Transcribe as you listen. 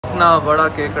कितना बड़ा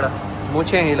केकड़ा,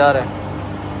 मूछें हिला रहा है।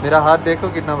 मेरा हाथ देखो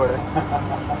कितना बड़ा है।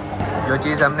 जो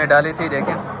चीज़ हमने डाली थी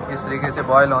देखें इस तरीके से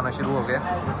बॉयल होना शुरू हो गया।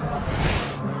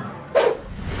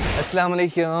 अस्सलाम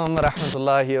वालेकुम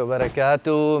रहमतुल्लाहि व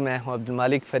बरकातुहू। मैं हूँ अब्दुल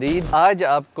मालिक फरीद। आज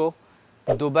आपको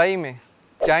दुबई में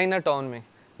चाइना टाउन में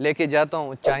लेके जाता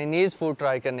हूँ चाइनीज़ फूड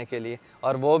ट्राई करने के लिए,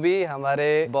 और वो भी हमारे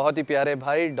बहुत ही प्यारे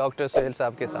भाई डॉक्टर सुहेल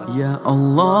साहब के साथ। Ya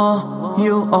Allah,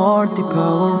 you are the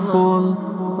powerful,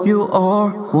 you are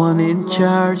one in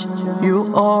charge, you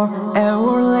are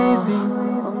ever living,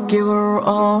 giver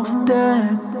of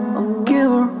death,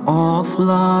 giver of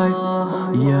life.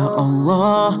 Ya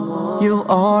Allah, you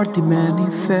are the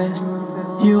manifest,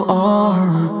 you are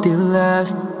the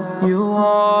last, you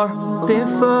are the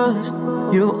first,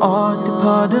 you are the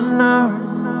pardoner,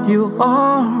 you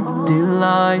are the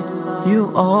light, you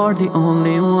are the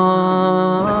only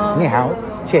one. 你好，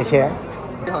谢谢。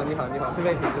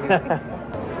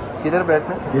 किधर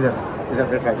बैठना? इधर इधर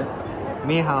बैठा।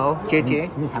 你好姐姐。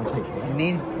 你好，谢谢。 你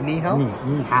好。 你好。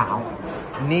 你好。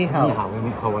 你好，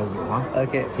你好，我好。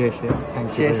 OK， 谢谢，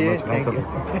 谢谢 Thank you。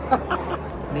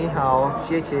 你好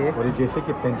谢谢。 और ये जैसे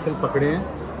कि pencil पकड़े हैं,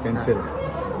 पेंसिल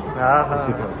हाँ हाँ।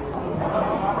 इसी तरह।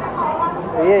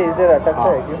 ये इधर अटकता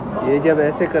है क्यों? ये जब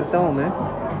ऐसे करता हूँ मैं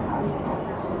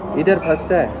इधर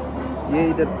फंसता है, ये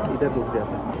इधर इधर रुक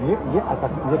जाता है।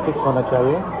 ये फिक्स होना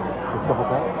चाहिए, इसको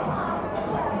पता है।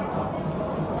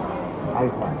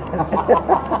 ऐसा।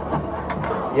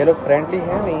 ये लोग फ्रेंडली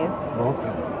हैं नहीं है?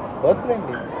 बहुत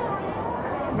friendly.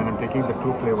 When I'm taking the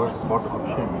two flavors, pot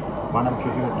option, one I'm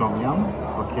choosing the tom yum,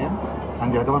 okay, and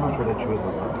the other one I'm choosing the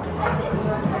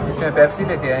इसमें पेप्सी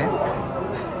लेके आए हैं।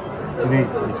 नहीं,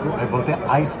 इसको बोलते हैं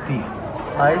ice tea.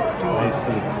 Ice tea. Ice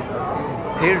tea.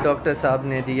 फिर डॉक्टर साहब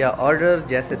ने दिया ऑर्डर,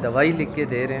 जैसे दवाई लिख के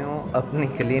दे रहे हो अपनी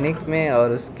क्लिनिक में,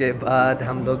 और उसके बाद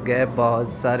हम लोग गए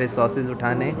बहुत सारे सॉसेज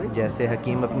उठाने, जैसे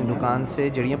हकीम अपनी दुकान से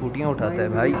जड़ियाँ बूटियाँ उठाता है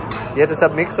भाई। ये तो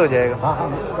सब मिक्स हो जाएगा। हाँ,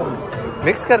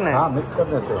 मिक्स करना है। हाँ, मिक्स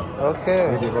करने से। ओके।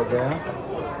 ये भी हो गया,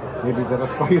 ये भी ज़रा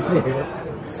स्पाइसी है।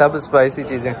 सब स्पाइसी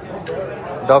चीज़ें।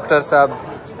 डॉक्टर साहब,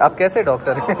 आप कैसे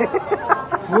डॉक्टर हैं?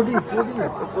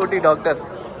 Foodie doctor.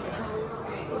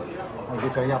 ये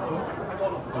चाहिए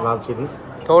आपको लाल चिली?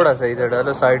 थोड़ा सा इधर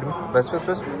डालो साइड में, बस बस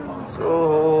बस।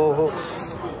 हो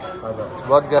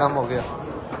बहुत गर्म हो गया।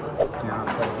 यहाँ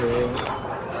पर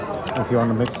if you want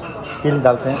to mix, तिल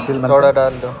डालते हैं, तिल थोड़ा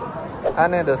डाल दो,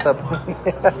 आने दो सब।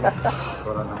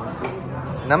 थोड़ा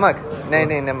नमक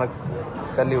नहीं नमक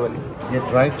खली वाली। ये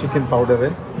ड्राई चिकन पाउडर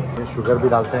है, ये शुगर भी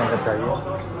डालते हैं अगर चाहिए।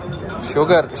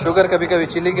 शुगर कभी कभी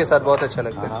चिली के साथ बहुत अच्छा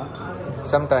लगता है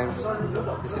समटाइम्स,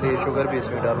 इसलिए शुगर भी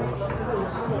इसमें डालूंगा।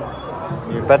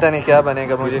 पता नहीं क्या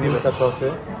बनेगा, मुझे नहीं पता। सॉस है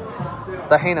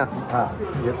तहीना। हाँ,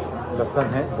 ये लहसुन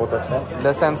है, बहुत अच्छा है।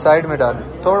 लहसुन साइड में डाल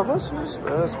थोड़ा, बस बस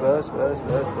बस बस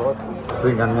बस बहुत।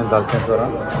 स्प्रिंग अनियन डालते हैं थोड़ा।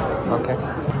 ओके।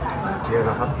 ये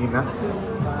रहा पीनट्स।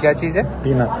 क्या चीज़ है?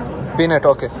 पीनट।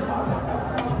 ओके।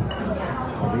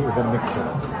 अभी इधर मिक्स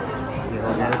करो। ये हो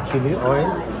गया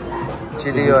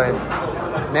चिली ऑयल।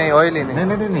 नहीं ऑयल ही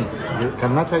नहीं। ये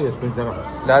करना चाहिए इसमें ज़रा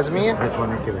लाजमी है हिट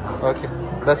होने के लिए। ओके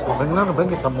बस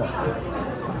बंगे थमो।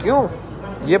 क्यों?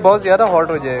 ये बहुत ज़्यादा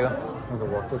हॉट हो जाएगा।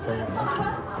 तो चाहिए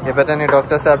ना। ये पता नहीं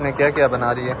डॉक्टर साहब ने क्या क्या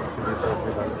बना रही है।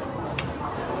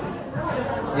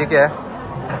 ये क्या है?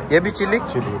 ये भी चिली।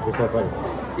 कितना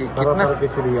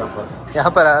चिली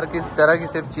यहाँ पर हर किस तरह की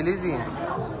सिर्फ चिलीज ही हैं।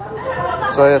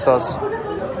 सोया सॉस,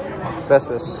 बस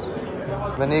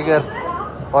विनीगर,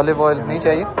 ऑलिव ऑयल नहीं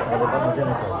चाहिए?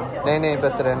 नहीं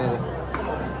बस रहने दे।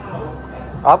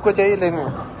 आपको चाहिए लेने?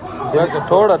 बस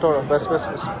थोड़ा बस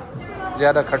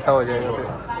ज़्यादा खट्टा हो जाएगा फिर।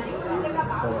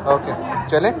 ओके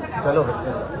चलें। चलो।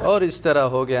 और इस तरह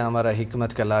हो गया हमारा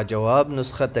हिकमत का लाजवाब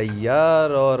नुस्खा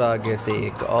तैयार, और आगे से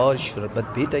एक और शरबत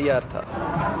भी तैयार था।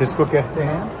 इसको कहते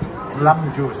हैं प्लम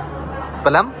जूस।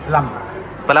 Plum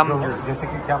juice. जैसे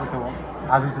कि क्या बताओ,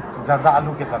 आलू से जर्दा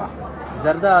आलू की तरह।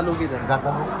 जर्दा आलू की तरह।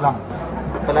 जर्दा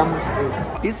प्लम जूस।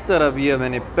 इस तरह भी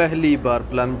मैंने पहली बार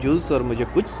प्लम जूस, और मुझे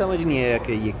कुछ समझ नहीं आया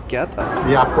कि ये क्या था।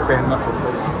 ये आपको पहनना पड़ता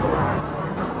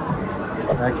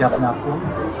है कि अपने आप को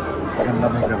गंदा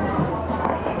नहीं करना।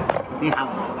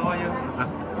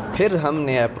 फिर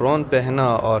हमने एप्रोन पहना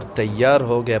और तैयार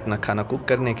हो गए अपना खाना कुक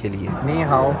करने के लिए। नी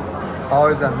हाउ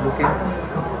इज आई लुकिंग।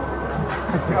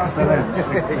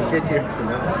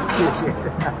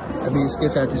 अभी इसके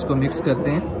साथ इसको मिक्स करते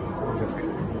हैं।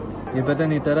 ये पता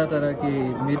नहीं तरह तरह की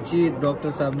मिर्ची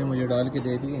डॉक्टर साहब ने मुझे डाल के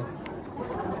दे दी है।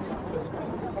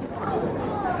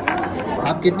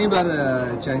 आप कितनी बार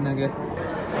चाइना गए?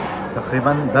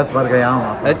 तकरीबन 10 बार गया हूँ।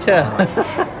 अच्छा।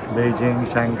 Beijing,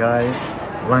 Shanghai,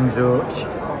 Gwangju,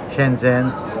 Shenzhen,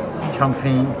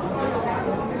 Chongqing.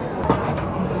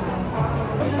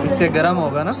 इससे गर्म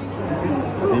होगा ना।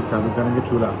 अभी चालू करेंगे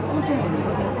चूल्हा।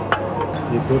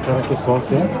 ये 2 तरह के सॉस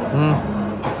है।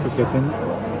 इसको कहते हैं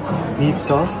बीफ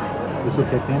सॉस, इसको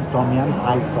कहते हैं टॉम यम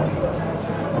थाई सॉस।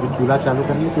 अभी चूल्हा चालू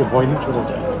करेंगे तो बॉइलिंग शुरू हो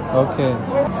जाएगा। ओके,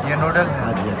 ये नूडल है।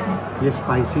 हाँ जी, ये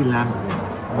स्पाइसी लैम्ब है,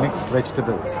 मिक्स्ड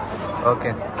वेजिटेबल्स।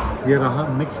 ओके, ये रहा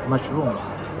मिक्स्ड मशरूम्स।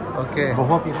 ओके,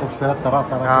 बहुत ही खूबसूरत तरह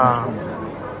तरह के मशरूम्स हैं,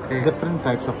 डिफरेंट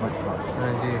टाइप्स ऑफ मशरूम्स।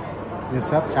 हाँ जी, ये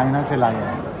सब चाइना से लाए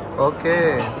हैं। ओके।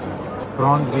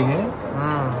 प्रॉन्स भी है,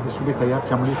 इसको भी तैयार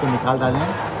चमड़ी से निकाल डालें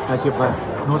ताकि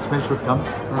नो स्मेल शुड कम।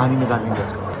 पानी में डालेंगे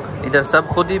इसको। इधर सब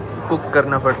खुद ही कुक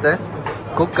करना पड़ता है,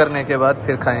 कुक करने के बाद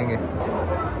फिर खाएंगे।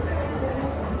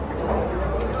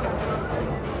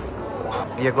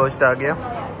 ये गोश्त आ गया,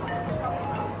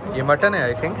 ये मटन है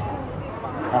आई थिंक।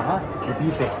 हाँ, ये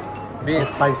बीफ है, बीफ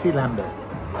स्पाइसी लैम्ब है।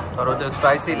 और उधर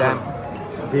स्पाइसी लैम्ब।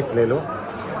 बीफ ले लो,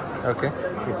 ओके,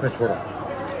 इसमें छोड़ो।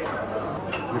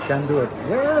 You can do it.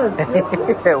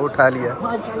 Yes. उठा लिया।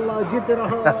 माशाल्लाह, जीत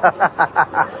रहो।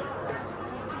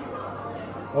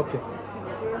 Okay,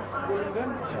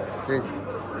 please.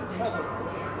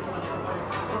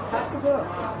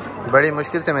 बड़ी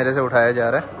मुश्किल से मेरे से उठाया जा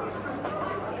रहा है,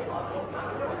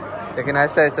 लेकिन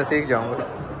आहिस्ता आहिस्ता सीख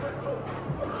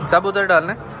जाऊंगा। सब उधर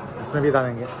डालना है, इसमें भी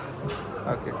डालेंगे।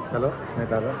 ओके, चलो इसमें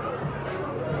डालो।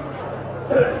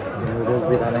 नूडल्स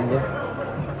भी डालेंगे,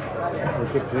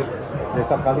 एक प्लेट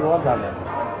जैसा खाली और डालें।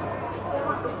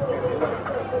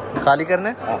 खाली करना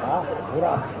है, हाँ, पूरा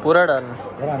पूरा डालना है।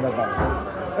 पूरा अंदर डालें।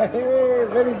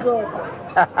 Very good,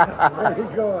 very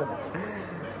good.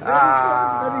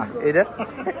 इधर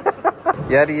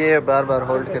यार, ये बार बार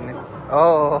होल्ड करने।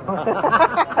 ओह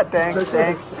थैंक्स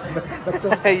थैंक्स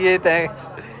ये थैंक्स,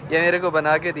 ये मेरे को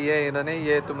बना के दिया है इन्होंने।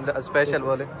 ये तुम स्पेशल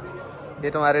बोले, ये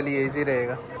तुम्हारे लिए इजी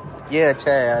रहेगा। ये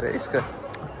अच्छा है यार, इसका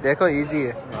देखो इजी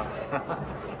है।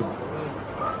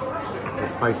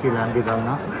 स्पाइसी लैम्ब भी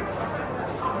डालना।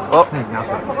 ओ यहाँ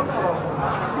से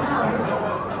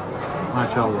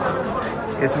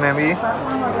माशाल्लाह, इसमें भी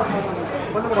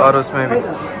और उसमें भी।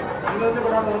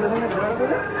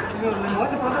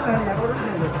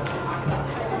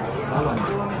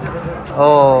 ओ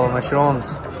मशरूम्स,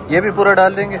 ये भी पूरा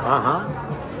डाल देंगे। हाँ हाँ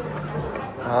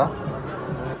हाँ,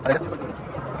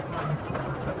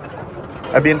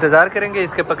 अभी इंतज़ार करेंगे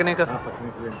इसके पकने का। पकने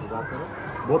के लिए इंतजार करो,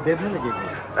 बहुत देर नहीं लगेगी।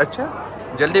 अच्छा,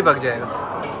 जल्दी पक जाएगा।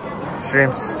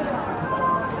 श्रिम्प्स,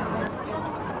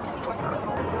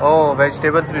 ओह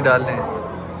वेजिटेबल्स भी डाल दें।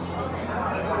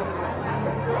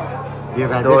 ये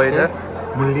दो राइस इधर,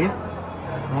 मूली।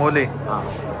 मूली, हाँ,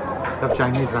 सब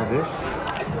चाइनीज राइस।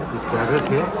 कैरेट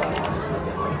है,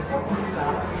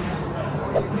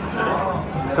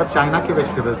 सब चाइना के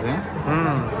वेजिटेबल्स हैं।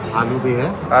 आलू भी है,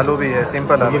 आलू भी है,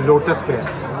 सिंपल आलू। ये लोटस पे है,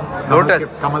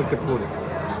 लोटस, कमल के फूल।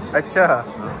 अच्छा,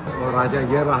 और राजा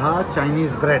ये रहा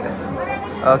चाइनीज ब्रेड।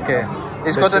 ओके,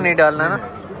 इसको तो नहीं डालना ना।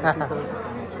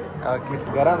 ओके,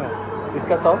 गरम है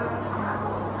इसका सॉस,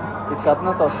 इसका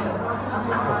अपना सॉस है।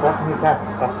 सॉस मीठा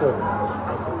कस्टर्ड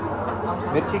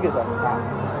मिर्ची के साथ।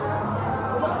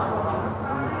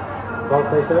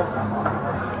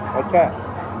 अच्छा,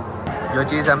 जो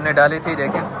चीज़ हमने डाली थी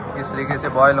देखें इस तरीके से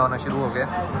बॉयल होना शुरू हो गया।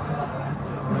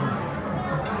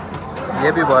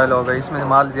 ये भी बॉयल हो गया, इसमें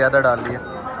माल ज़्यादा डाल दिया।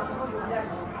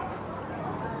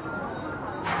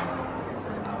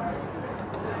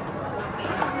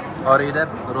 और इधर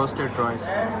रोस्टेड राइस।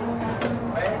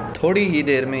 थोड़ी ही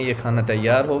देर में ये खाना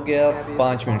तैयार हो गया,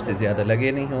 5 मिनट से ज़्यादा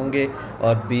लगे नहीं होंगे।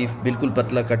 और बीफ बिल्कुल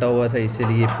पतला कटा हुआ था,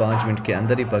 इसीलिए 5 मिनट के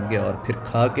अंदर ही पक गया। और फिर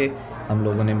खा के हम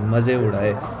लोगों ने मज़े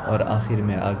उड़ाए और आखिर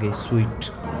में आ गई स्वीट।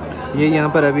 ये यहाँ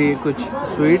पर अभी कुछ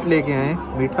स्वीट लेके आए,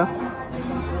 मीठा।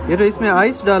 ये तो इसमें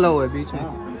आइस डाला हुआ है बीच में।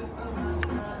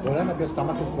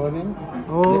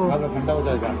 ठंडा हो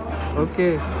जाएगा। ओके,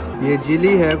 ये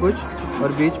जिली है कुछ,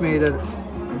 और बीच में इधर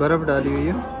बर्फ़ डाली हुई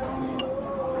है।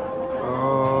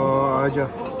 आजा,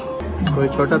 कोई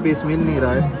छोटा पीस मिल नहीं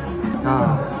रहा है।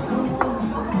 हाँ,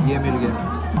 ये मिल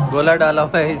गया, गोला डाला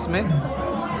हुआ है इसमें।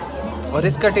 और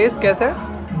इसका टेस्ट कैसा है?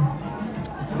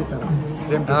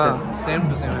 हाँ, सेम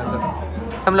टू सेम है।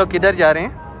 हम लोग किधर जा रहे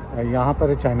हैं? यहाँ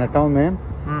पर चाइना टाउन में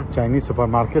चाइनीज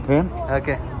सुपरमार्केट है।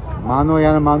 ओके, मानो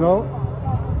या न मानो,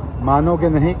 मानोगे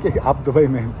नहीं कि आप दुबई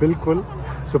में बिल्कुल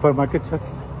सुपरमार्केट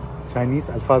चाइनीज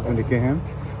अल्फाज में लिखे हैं।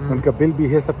 उनका बिल भी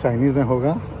है, सब चाइनीज में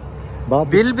होगा।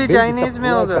 बिल भी चाइनीज में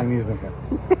होगा। चाइनीज में है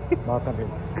बात है।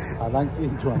 हालांकि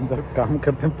जो अंदर काम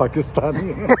करते हैं पाकिस्तानी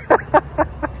हैं।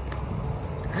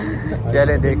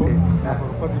 चले देखें,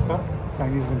 ऊपर भी सब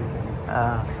चाइनीज में लिखे हैं।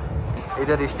 हाँ,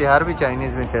 इधर इश्तिहार भी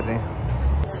चाइनीज में चल रहे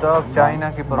हैं, सब चाइना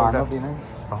के प्रोडक्ट।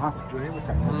 कहाँ से जो है वो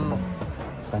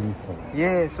चाइनीज।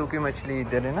 ये सूखी मछली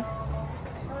इधर है ना,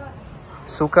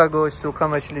 सूखा गोश्त, सूखा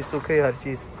मछली, सूखे हर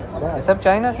चीज़। ये सब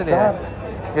चाइना से ले आए।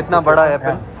 इतना बड़ा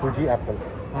Apple, Fuji Apple,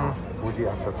 Fuji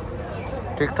Apple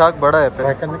ठीक ठाक बड़ा एप्पल।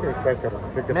 ट्राई करने के एक ट्राई करो।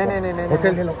 नहीं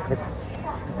होटल ले लो।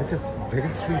 This is very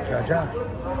sweet Raja,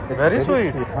 very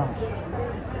sweet. हाँ,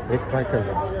 एक ट्राई कर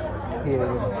लो।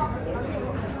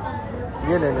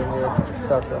 ये ले लेंगे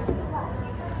साथ साथ।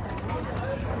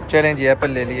 चलें जी, एप्पल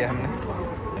ले लिया हमने।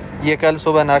 ये कल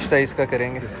सुबह नाश्ता इसका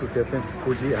करेंगे। इसको कहते हैं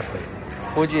फूजी एप्पल।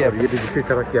 फूजी और एप्पल, ये भी दूसरी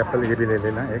तरह की एप्पल, ये भी ले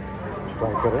लेना एक,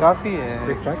 ट्राई करो। काफ़ी है।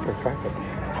 एक ट्राई कर।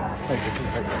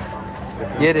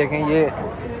 ये देखें,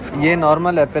 ये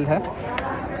नॉर्मल एप्पल है।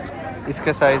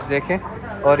 इसका साइज़ देखें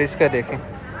और इसका देखें,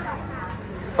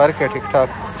 फ़र्क है ठीक ठाक।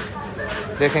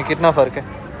 देखें कितना फ़र्क है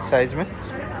साइज़ में।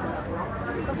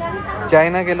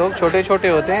 चाइना के लोग छोटे छोटे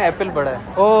होते हैं, एप्पल बड़ा है।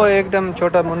 ओ एकदम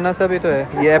छोटा मुन्ना सा भी तो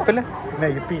है। ये एप्पल है?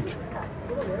 नहीं, ये पीच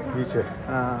है।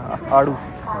 आड़ू,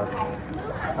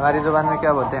 हमारी ज़ुबान में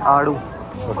क्या बोलते हैं? आड़ू।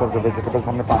 वो सब जो वेजिटेबल्स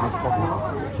हमने पानी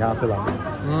यहाँ से लाए,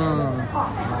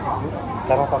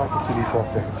 तरह तरह की चिली सॉस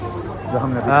है जो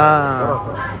हमने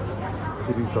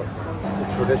चिली सॉस,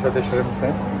 छोटे छोटे श्रिम्प्स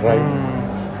हैं ड्राई।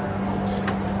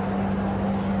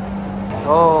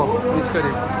 ओह इसका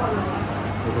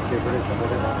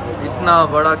इतना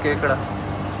बड़ा केकड़ा,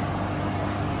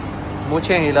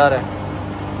 मूछें हिला रहा है।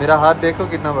 मेरा हाथ देखो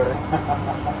कितना बड़ा है।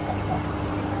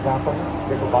 यहाँ पर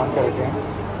देखो बांध के रखे हैं,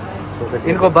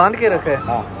 इनको बांध के रखा है।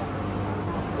 हाँ,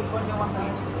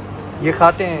 ये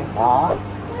खाते हैं हाँ,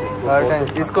 हर टाइम।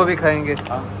 इसको भी खाएंगे।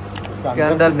 इसके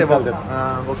अंदर से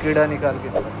वो कीड़ा निकाल के।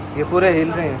 ये पूरे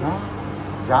हिल रहे हैं।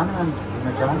 जान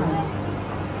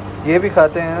ये भी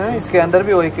खाते हैं ना? इसके अंदर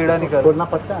भी वही कीड़ा निकाल, खोलना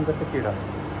पड़ता है अंदर से कीड़ा।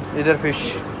 इधर फिश,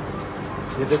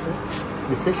 ये देखो,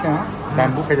 ये फिश है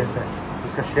बैम्बू के जैसा है,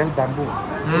 इसका शेल बैम्बू,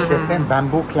 कहते हैं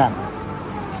बैम्बू क्लैम।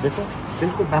 देखो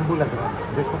बिल्कुल बैम्बू लग रहा है,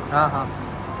 देखो। हाँ,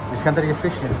 इसके अंदर ये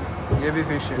फिश है, ये भी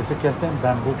फिश है। जिसे कहते हैं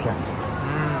बैम्बू क्लैम।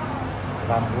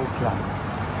 Bamboo clam.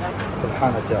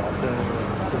 सुभान अल्लाह,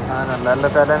 सुभान अल्लाह। अल्लाह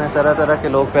ताला ने तरह तरह के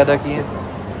लोग पैदा किए हैं।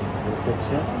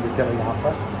 लेकिन यहाँ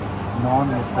पर नॉन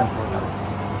मुस्लिम होटल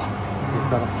इस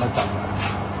तरह मत जाना।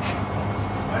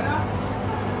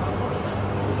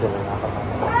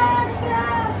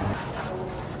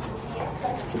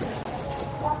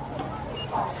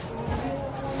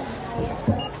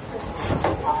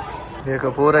 देखो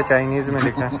पूरा चाइनीज में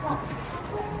लिखा है,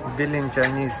 बिल इन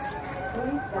चाइनीज।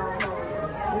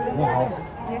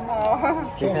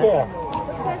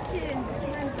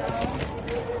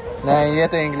 नहीं ये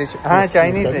तो इंग्लिश, हाँ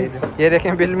चाइनीज है। ये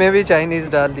देखें बिल में भी चाइनीज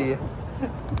डाल दिए।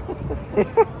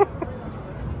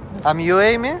 हम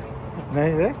यूएई में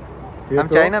नहीं है, हम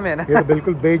तो, चाइना में ना। ये तो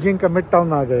बिल्कुल बीजिंग का मिड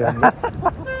टाउन आ गया।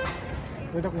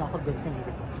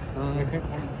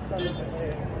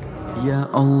 Ya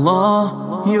Allah,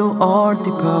 you are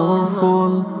the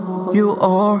powerful, you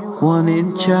are one in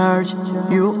charge,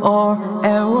 you are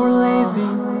ever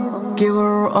living,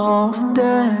 giver of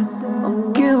death,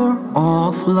 giver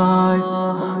of life.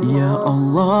 Ya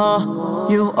Allah,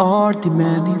 you are the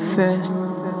manifest,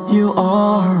 you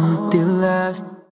are the last.